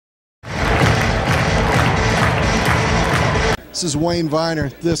This is Wayne Viner.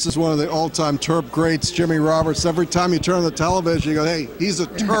 This is one of the all-time Terp greats, Jimmy Roberts. Every time you turn on the television, you go, hey, he's a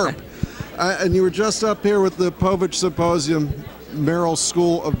Terp. And you were just up here with the Povich Symposium, Merrill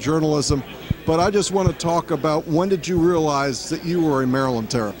School of Journalism. But I just want to talk about, when did you realize that you were a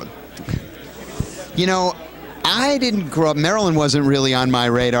Maryland Terrapin? You know, I didn't grow up, Maryland wasn't really on my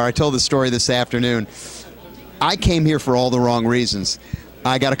radar. I told the story this afternoon. I came here for all the wrong reasons.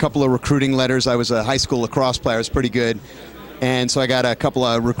 I got a couple of recruiting letters. I was a high school lacrosse player. I was pretty good. And so I got a couple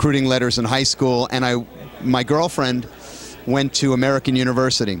of recruiting letters in high school, and my girlfriend went to American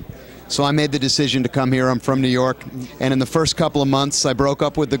University. So I made the decision to come here. I'm from New York, and in the first couple of months I broke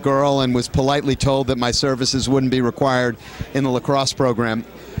up with the girl and was politely told that my services wouldn't be required in the lacrosse program.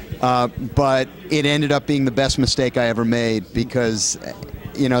 But it ended up being the best mistake I ever made, because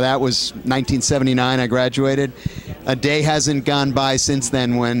you know, that was 1979 I graduated. A day hasn't gone by since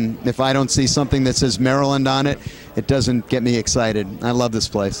then when, if I don't see something that says Maryland on it, it doesn't get me excited. I love this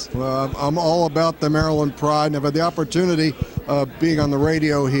place. Well, I'm all about the Maryland pride, and I've had the opportunity of being on the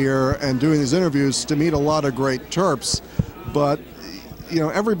radio here and doing these interviews to meet a lot of great Terps. But, you know,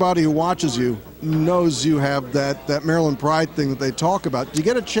 everybody who watches you knows you have that Maryland pride thing that they talk about. Do you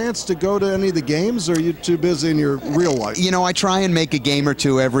get a chance to go to any of the games, or are you too busy in your real life? You know, I try and make a game or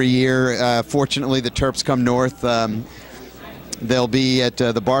two every year. Fortunately, the Terps come north. They'll be at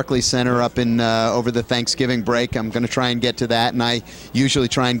the Barclays Center up in over the Thanksgiving break. I'm going to try and get to that, and I usually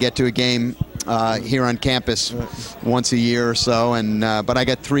try and get to a game here on campus once a year or so. And but I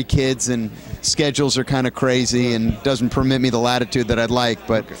got 3 kids, and schedules are kind of crazy and doesn't permit me the latitude that I'd like.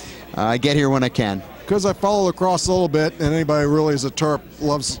 But I get here when I can. Because I follow lacrosse a little bit, and anybody who really is a Terp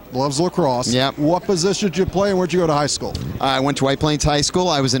loves lacrosse. Yep. What position did you play, and where'd you go to high school? I went to White Plains High School.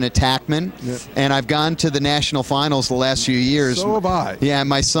 I was an attackman, and I've gone to the national finals the last few years. So have I. Yeah,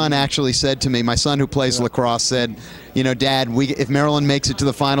 my son actually said to me, my son who plays lacrosse said, you know, Dad, if Maryland makes it to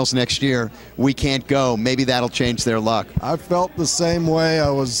the finals next year, we can't go. Maybe that'll change their luck. I felt the same way. I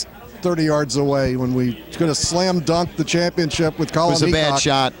was 30 yards away when we could have slam dunked the championship with Colin. It was a bad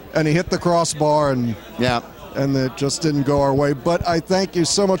shot, and he hit the crossbar, and and it just didn't go our way. But I thank you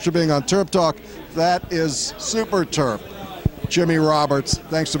so much for being on Terp Talk. That is Super Terp. Jimmy Roberts,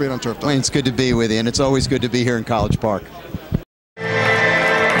 thanks for being on Terp Talk. Well, it's good to be with you, and it's always good to be here in College Park.